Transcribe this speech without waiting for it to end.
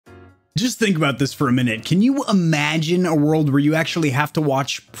Just think about this for a minute. Can you imagine a world where you actually have to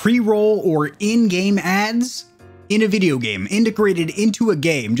watch pre-roll or in-game ads in a video game, integrated into a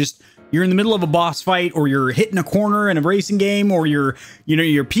game? Just you're in the middle of a boss fight, or you're hitting a corner in a racing game, or you're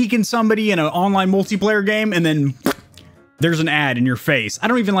peeking somebody in an online multiplayer game, and then there's an ad in your face. I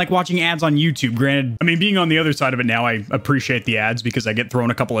don't even like watching ads on YouTube, granted. I mean, being on the other side of it now, I appreciate the ads because I get thrown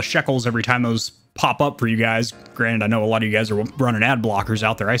a couple of shekels every time those pop up for you guys. Granted, I know a lot of you guys are running ad blockers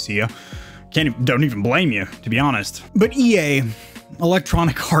out there. I see you. Don't even blame you, to be honest. But EA,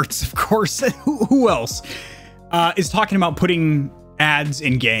 Electronic Arts, of course, who else, is talking about putting ads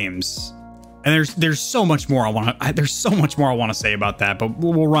in games. And there's so much more I want to say about that, but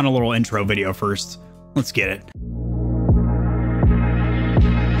we'll run a little intro video first. Let's get it.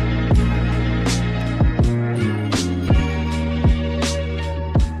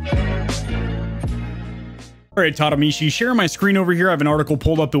 All right, Tadamishi, share my screen over here. I have an article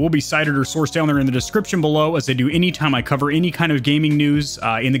pulled up that will be cited or sourced down there in the description below, as I do anytime I cover any kind of gaming news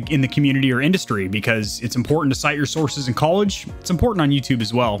in the community or industry, because it's important to cite your sources in college. It's important on YouTube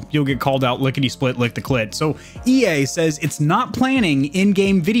as well. You'll get called out lickety-split, lick the clit. So EA says it's not planning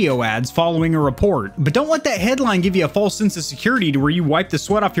in-game video ads following a report, but don't let that headline give you a false sense of security to where you wipe the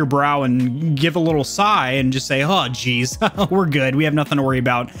sweat off your brow and give a little sigh and just say, oh, geez, we're good. We have nothing to worry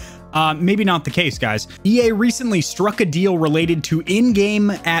about. Maybe not the case, guys. EA recently struck a deal related to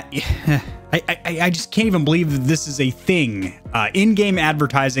in-game I just can't even believe that this is a thing. In-game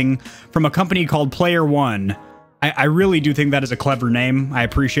advertising from a company called playerWON. I really do think that is a clever name. I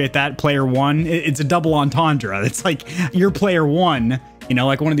appreciate that. playerWON. It's a double entendre. It's like you're playerWON, you know,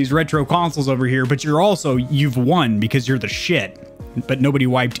 like one of these retro consoles over here, but you've won because you're the shit. But nobody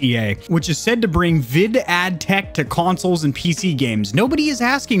wiped EA, which is said to bring vid ad tech to consoles and PC games. Nobody is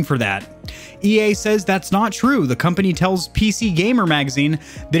asking for that. EA says that's not true. The company tells PC Gamer magazine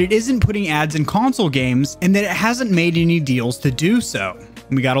that it isn't putting ads in console games and that it hasn't made any deals to do so.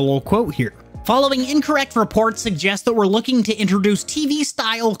 We got a little quote here. Following incorrect reports suggest that we're looking to introduce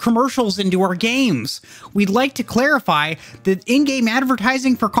TV-style commercials into our games. We'd like to clarify that in-game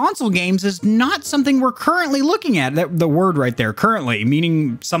advertising for console games is not something we're currently looking at. The word right there, currently,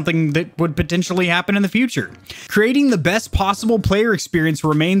 meaning something that would potentially happen in the future. Creating the best possible player experience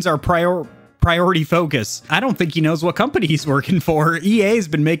remains our priority focus. I don't think he knows what company he's working for. EA has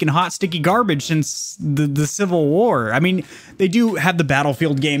been making hot, sticky garbage since the Civil War. I mean, they do have the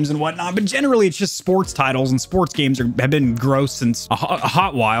Battlefield games and whatnot, but generally it's just sports titles, and sports games have been gross since a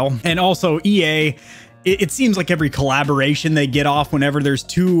hot while. And also EA, it seems like every collaboration they get off whenever there's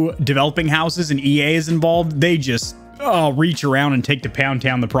two developing houses and EA is involved, they just reach around and take to pound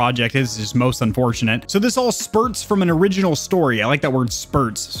town the project. This is just most unfortunate. So this all spurts from an original story. I like that word,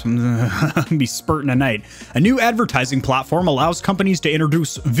 spurts. Be spurting tonight. A new advertising platform allows companies to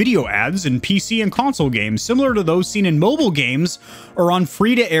introduce video ads in PC and console games, similar to those seen in mobile games or on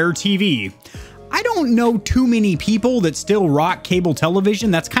free-to-air TV. I don't know too many people that still rock cable television.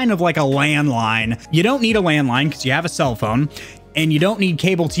 That's kind of like a landline. You don't need a landline because you have a cell phone. And you don't need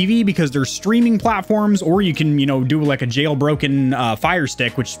cable TV because there's streaming platforms, or you can, do like a jailbroken Fire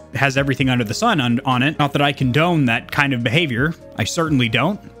Stick, which has everything under the sun on it. Not that I condone that kind of behavior. I certainly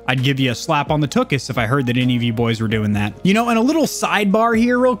don't. I'd give you a slap on the tuchus if I heard that any of you boys were doing that. And a little sidebar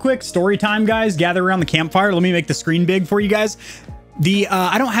here real quick. Story time, guys. Gather around the campfire. Let me make the screen big for you guys.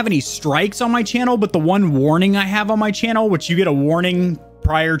 I don't have any strikes on my channel, but the one warning I have on my channel, which you get a warning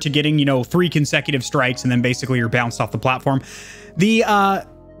prior to getting, 3 consecutive strikes, and then basically you're bounced off the platform. The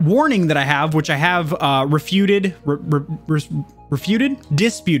warning that I have, which I have disputed.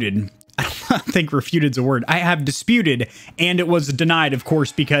 I don't think refuted's a word. I have disputed, and it was denied, of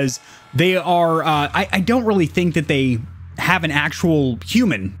course, because they are, I don't really think that they have an actual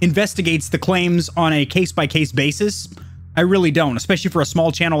human investigates the claims on a case-by-case basis. I really don't, especially for a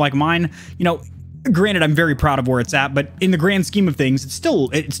small channel like mine. Granted, I'm very proud of where it's at, but in the grand scheme of things,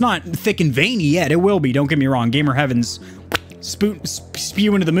 it's not thick and veiny yet. It will be, don't get me wrong. Gamer Heaven's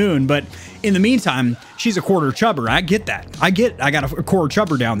spew into the moon, but in the meantime, she's a quarter chubber. I get that. I got a quarter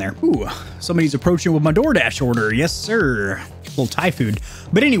chubber down there. Ooh, somebody's approaching with my DoorDash order. Yes, sir. A little Thai food.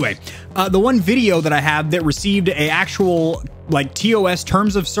 But anyway, the one video that I have that received a actual TOS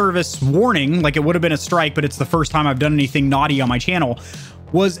terms of service warning, like it would have been a strike, but it's the first time I've done anything naughty on my channel,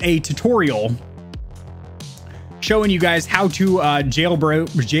 was a tutorial showing you guys how to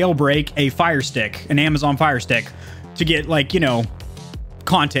jailbreak a Fire Stick, an Amazon Fire Stick, to get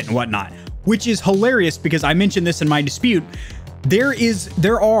content and whatnot, which is hilarious because I mentioned this in my dispute.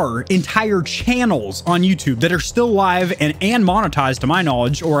 There are entire channels on YouTube that are still live and monetized, to my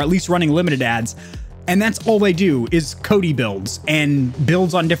knowledge, or at least running limited ads, And that's all they do is Kodi builds and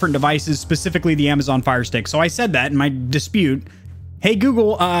builds on different devices, specifically the Amazon Fire Stick. So I said that in my dispute. Hey,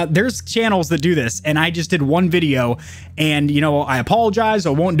 Google, there's channels that do this, and I just did one video, and, you know, I apologize.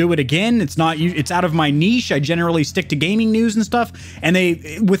 I won't do it again. It's out of my niche. I generally stick to gaming news and stuff, and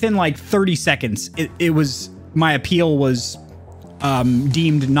within like 30 seconds, my appeal was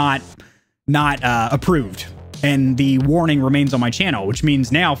deemed not approved, and the warning remains on my channel, which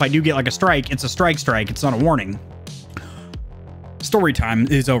means now if I do get like a strike, it's a strike. It's not a warning. Story time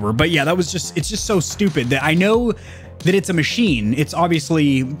is over. But yeah, it's just so stupid that I know that it's a machine. It's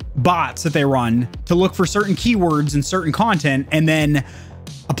obviously bots that they run to look for certain keywords and certain content and then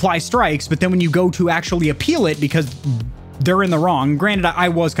apply strikes. But then when you go to actually appeal it because they're in the wrong, granted, I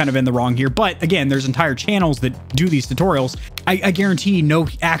was kind of in the wrong here, but again, there's entire channels that do these tutorials. I guarantee no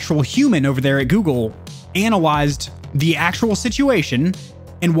actual human over there at Google analyzed the actual situation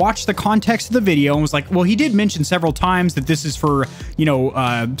and watched the context of the video and was like, well, he did mention several times that this is for, you know,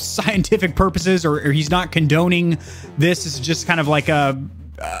 scientific purposes, or he's not condoning this. Is just kind of like a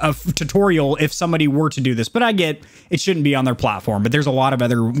tutorial if somebody were to do this. But I get it shouldn't be on their platform, but there's a lot of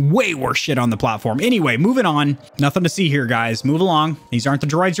other way worse shit on the platform. Anyway, moving on. Nothing to see here, guys. Move along. These aren't the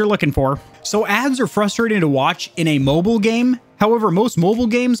droids you're looking for. So ads are frustrating to watch in a mobile game. However, most mobile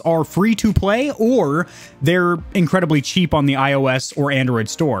games are free to play or they're incredibly cheap on the iOS or Android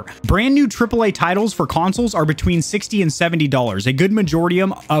store. Brand new AAA titles for consoles are between $60 and $70. A good majority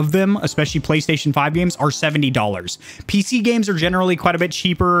of them, especially PlayStation 5 games, are $70. PC games are generally quite a bit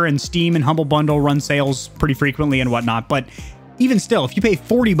cheaper, and Steam and Humble Bundle run sales pretty frequently and whatnot, but even still, if you pay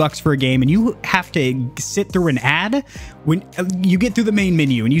 40 bucks for a game and you have to sit through an ad, when you get through the main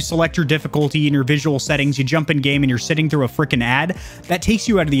menu and you select your difficulty and your visual settings, you jump in game and you're sitting through a freaking ad, that takes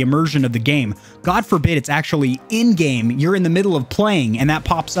you out of the immersion of the game. God forbid it's actually in game, you're in the middle of playing and that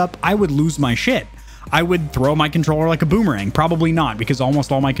pops up, I would lose my shit. I would throw my controller like a boomerang. Probably not, because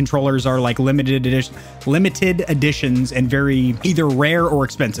almost all my controllers are like limited editions and very either rare or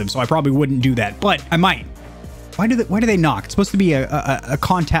expensive. So I probably wouldn't do that, but I might. Why do they knock? It's supposed to be a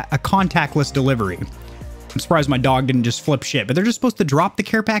contactless delivery. I'm surprised my dog didn't just flip shit, but they're just supposed to drop the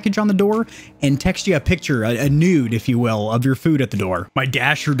care package on the door and text you a picture, a nude, if you will, of your food at the door. My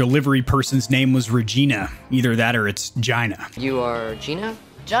Dasher delivery person's name was Regina. Either that or it's Gina. You are Gina?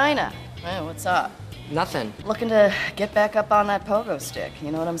 Gina. Hey, what's up? Nothing. Looking to get back up on that pogo stick,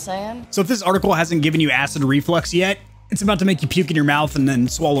 you know what I'm saying? So if this article hasn't given you acid reflux yet, it's about to make you puke in your mouth and then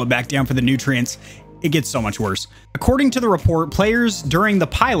swallow it back down for the nutrients. It gets so much worse. According to the report, players during the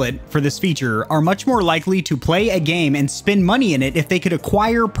pilot for this feature are much more likely to play a game and spend money in it if they could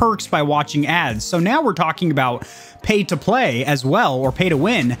acquire perks by watching ads. So now we're talking about pay to play as well, or pay to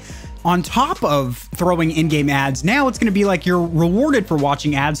win. On top of throwing in-game ads, now it's going to be like you're rewarded for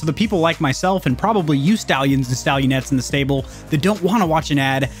watching ads. So the people like myself and probably you stallions and stallionettes in the stable that don't want to watch an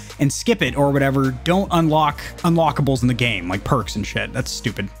ad and skip it or whatever, don't unlock unlockables in the game, like perks and shit. That's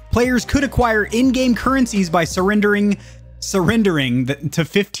stupid. Players could acquire in-game currencies by surrendering to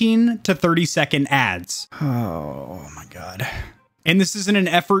 15 to 30 second ads. Oh my God. And this is in an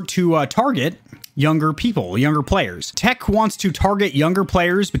effort to target younger people, younger players. Tech wants to target younger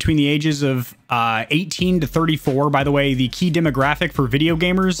players between the ages of 18 to 34. By the way, the key demographic for video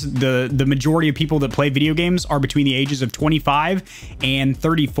gamers, the majority of people that play video games are between the ages of 25 and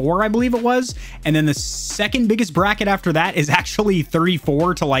 34, I believe it was. And then the second biggest bracket after that is actually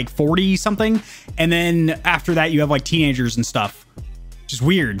 34 to like 40 something. And then after that, you have like teenagers and stuff. Which is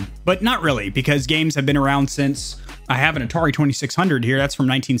weird, but not really, because games have been around since... I have an Atari 2600 here. That's from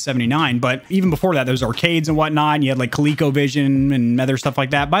 1979. But even before that, there's arcades and whatnot. And you had like ColecoVision and other stuff like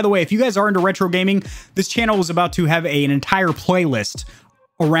that. By the way, if you guys are into retro gaming, this channel is about to have an entire playlist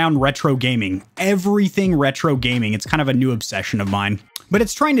around retro gaming. Everything retro gaming. It's kind of a new obsession of mine. But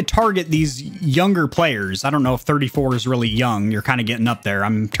it's trying to target these younger players. I don't know if 34 is really young. You're kind of getting up there.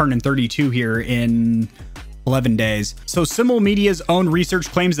 I'm turning 32 here in 11 days. So Simulmedia's own research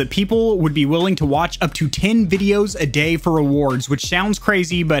claims that people would be willing to watch up to 10 videos a day for rewards, which sounds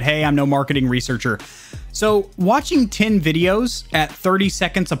crazy, but hey, I'm no marketing researcher. So watching 10 videos at 30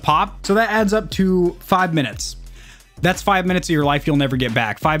 seconds a pop, so that adds up to 5 minutes. That's 5 minutes of your life you'll never get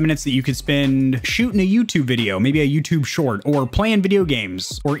back. 5 minutes that you could spend shooting a YouTube video, maybe a YouTube short, or playing video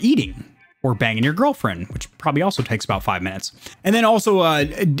games, or eating, or banging your girlfriend, which probably also takes about 5 minutes. And then also,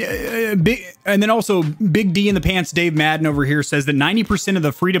 Big D in the Pants Dave Madden over here says that 90% of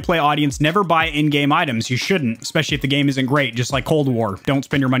the free-to-play audience never buy in-game items. You shouldn't, especially if the game isn't great, just like Cold War. Don't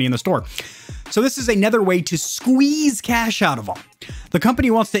spend your money in the store. So this is another way to squeeze cash out of them. The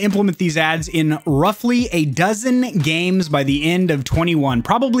company wants to implement these ads in roughly a dozen games by the end of 21.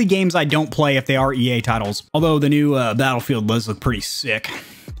 Probably games I don't play if they are EA titles. Although the new Battlefield does look pretty sick.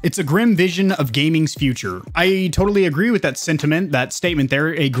 It's a grim vision of gaming's future. I totally agree with that sentiment, that statement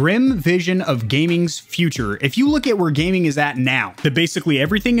there. A grim vision of gaming's future. If you look at where gaming is at now, that basically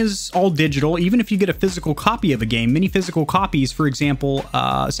everything is all digital. Even if you get a physical copy of a game, many physical copies, for example,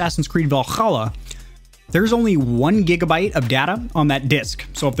 Assassin's Creed Valhalla, there's only 1 gigabyte of data on that disc.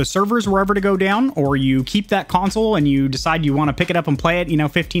 So if the servers were ever to go down, or you keep that console and you decide you want to pick it up and play it, you know,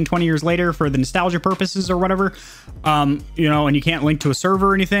 15, 20 years later for the nostalgia purposes or whatever, you know, and you can't link to a server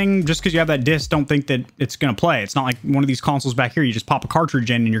or anything, just because you have that disc, don't think that it's going to play. It's not like one of these consoles back here, you just pop a cartridge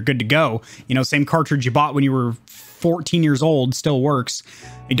in and you're good to go. You know, same cartridge you bought when you were 14 years old still works.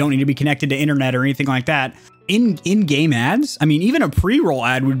 You don't need to be connected to internet or anything like that. In-game ads, I mean, even a pre-roll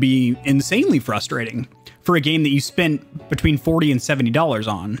ad would be insanely frustrating for a game that you spent between $40 and $70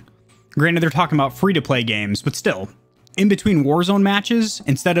 on. Granted, they're talking about free-to-play games, but still, in between Warzone matches,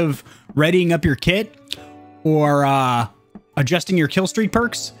 instead of readying up your kit or adjusting your kill streak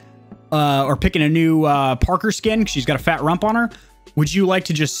perks or picking a new Parker skin because she's got a fat rump on her, would you like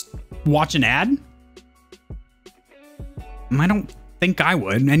to just watch an ad? I don't think I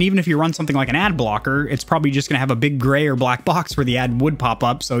would. And even if you run something like an ad blocker, it's probably just going to have a big gray or black box where the ad would pop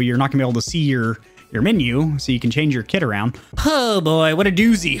up, so you're not going to be able to see your menu, so you can change your kit around. Oh boy, what a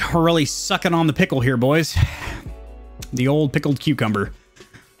doozy. We're really sucking on the pickle here, boys. The old pickled cucumber.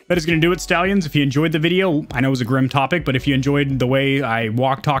 That is going to do it, Stallions. If you enjoyed the video, I know it was a grim topic, but if you enjoyed the way I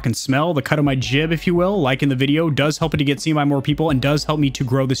walk, talk, and smell, the cut of my jib, if you will, liking the video does help it to get seen by more people and does help me to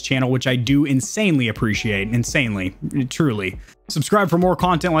grow this channel, which I do insanely appreciate. Insanely. Truly. Subscribe for more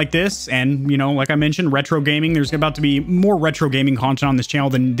content like this, and, you know, like I mentioned, retro gaming. There's about to be more retro gaming content on this channel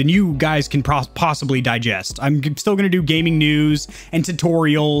than you guys can possibly digest. I'm still going to do gaming news and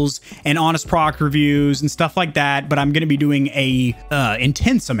tutorials and honest product reviews and stuff like that, but I'm going to be doing a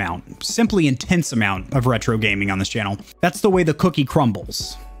simply intense amount of retro gaming on this channel. That's the way the cookie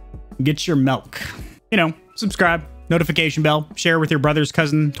crumbles. Get your milk. You know, subscribe, notification bell, share with your brother's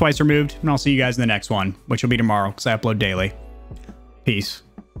cousin twice removed, and I'll see you guys in the next one, which will be tomorrow because I upload daily. Peace.